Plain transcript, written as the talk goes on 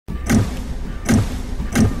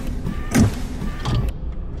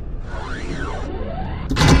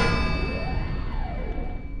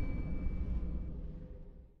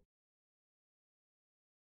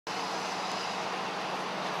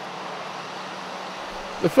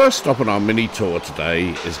The first stop on our mini tour today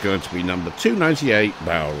is going to be number 298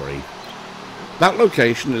 Bowery. That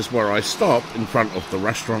location is where I stopped in front of the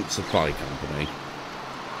Restaurant Supply Company.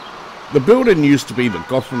 The building used to be the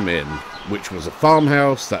Gotham Inn, which was a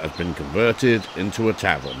farmhouse that had been converted into a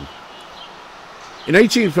tavern. In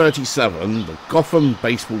 1837, the Gotham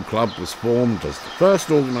Baseball Club was formed as the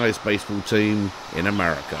first organised baseball team in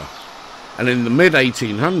America, and in the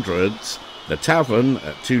mid-1800s, the tavern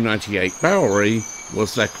at 298 Bowery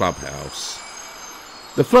was their clubhouse.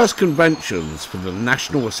 The first conventions for the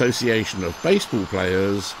National Association of Baseball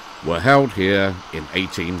Players were held here in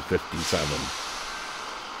 1857.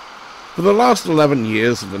 For the last 11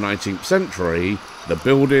 years of the 19th century, the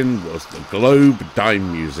building was the Globe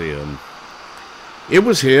Dime Museum. It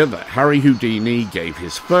was here that Harry Houdini gave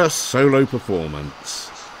his first solo performance,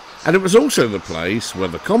 and it was also the place where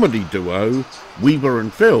the comedy duo Weaver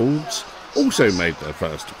and Fields also made their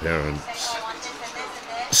first appearance.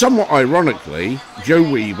 Somewhat ironically, Joe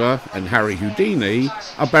Weaver and Harry Houdini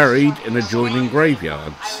are buried in adjoining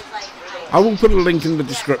graveyards. I will put a link in the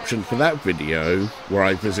description for that video where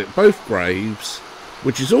I visit both graves,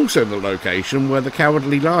 which is also the location where the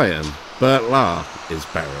Cowardly Lion, Bert Lahr, is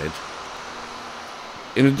buried.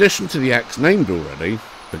 In addition to the acts named already,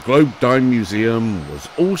 the Globe Dime Museum was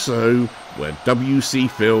also where W.C.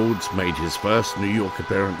 Fields made his first New York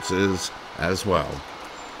appearances as well.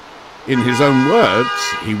 In his own words,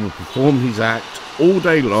 he would perform his act all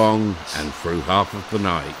day long and through half of the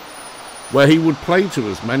night, where he would play to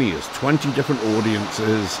as many as 20 different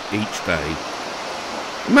audiences each day.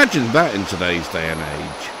 Imagine that in today's day and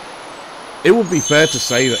age. It would be fair to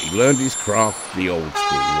say that he learned his craft the old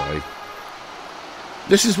school way.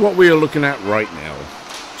 This is what we are looking at right now,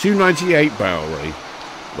 298 Bowery,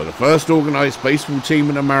 where the first organised baseball team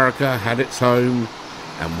in America had its home,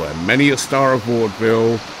 and where many a star of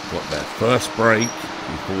vaudeville got their first break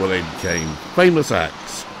before they became famous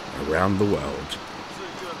acts around the world.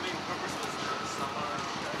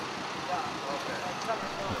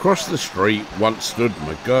 Across the street once stood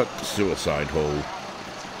McGurk Suicide Hall.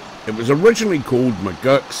 It was originally called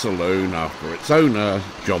McGurk Saloon after its owner,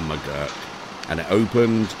 John McGurk, and it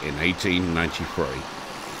opened in 1893.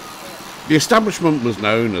 The establishment was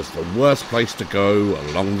known as the worst place to go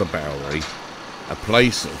along the Bowery, a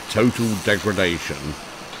place of total degradation.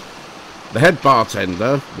 The head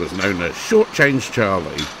bartender was known as Short Change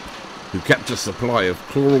Charlie, who kept a supply of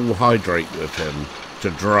chloral hydrate with him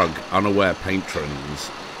to drug unaware patrons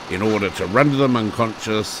in order to render them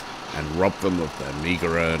unconscious and rob them of their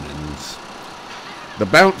meagre earnings. The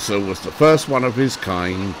bouncer was the first one of his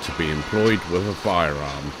kind to be employed with a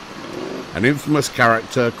firearm, an infamous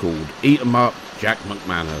character called Eat 'em Up Jack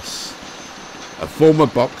McManus, a former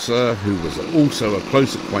boxer who was also a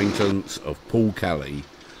close acquaintance of Paul Kelly,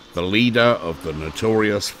 the leader of the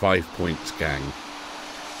notorious 5 Points gang.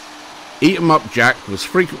 Eat 'em Up Jack was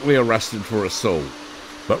frequently arrested for assault,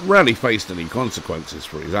 but rarely faced any consequences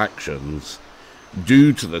for his actions,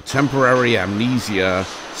 due to the temporary amnesia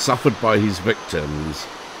suffered by his victims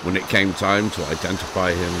when it came time to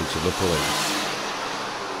identify him to the police.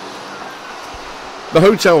 The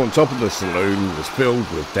hotel on top of the saloon was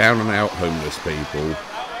filled with down-and-out homeless people,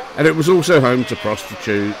 and it was also home to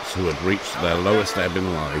prostitutes who had reached their lowest ebb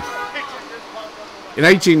in life. In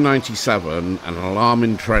 1897, an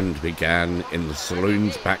alarming trend began in the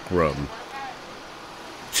saloon's back room.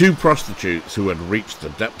 2 prostitutes who had reached the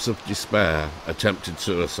depths of despair attempted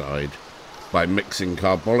suicide by mixing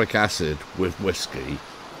carbolic acid with whiskey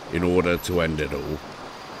in order to end it all.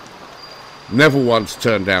 Never once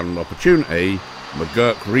turned down an opportunity,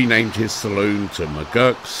 McGurk renamed his saloon to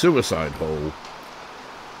McGurk Suicide Hall.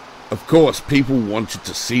 Of course, people wanted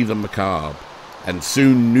to see the macabre, and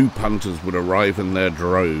soon new punters would arrive in their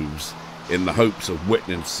droves in the hopes of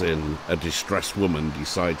witnessing a distressed woman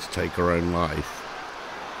decide to take her own life,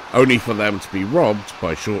 only for them to be robbed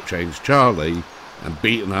by Short Change Charlie and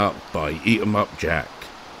beaten up by Eat 'em Up Jack.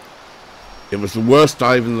 It was the worst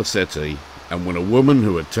dive in the city, and when a woman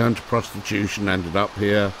who had turned to prostitution ended up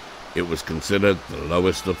here, it was considered the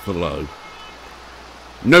lowest of the low.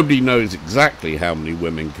 Nobody knows exactly how many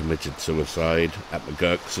women committed suicide at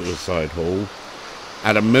McGurk Suicide Hall.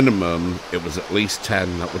 At a minimum, it was at least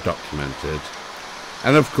 10 that were documented,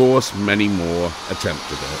 and of course many more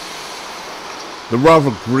attempted it. The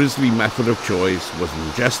rather grisly method of choice was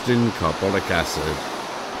ingesting carbolic acid,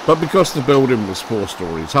 but because the building was 4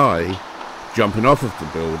 stories high, jumping off of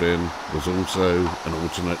the building was also an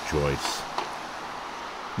alternate choice.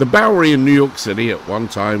 The Bowery in New York City at one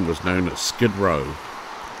time was known as Skid Row.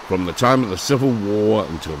 From the time of the Civil War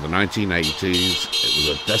until the 1980s, it was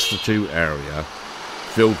a destitute area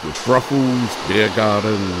filled with brothels, beer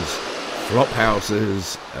gardens,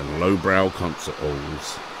 flophouses and lowbrow concert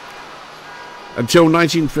halls. Until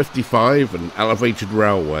 1955, an elevated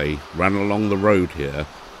railway ran along the road here,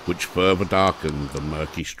 which further darkened the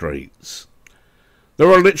murky streets. There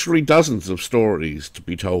are literally dozens of stories to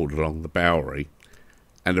be told along the Bowery,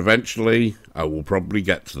 and eventually I will probably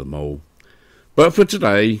get to them all. But for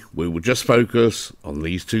today, we will just focus on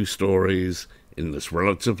these two stories in this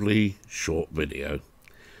relatively short video.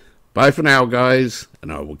 Bye for now, guys,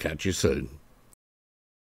 and I will catch you soon.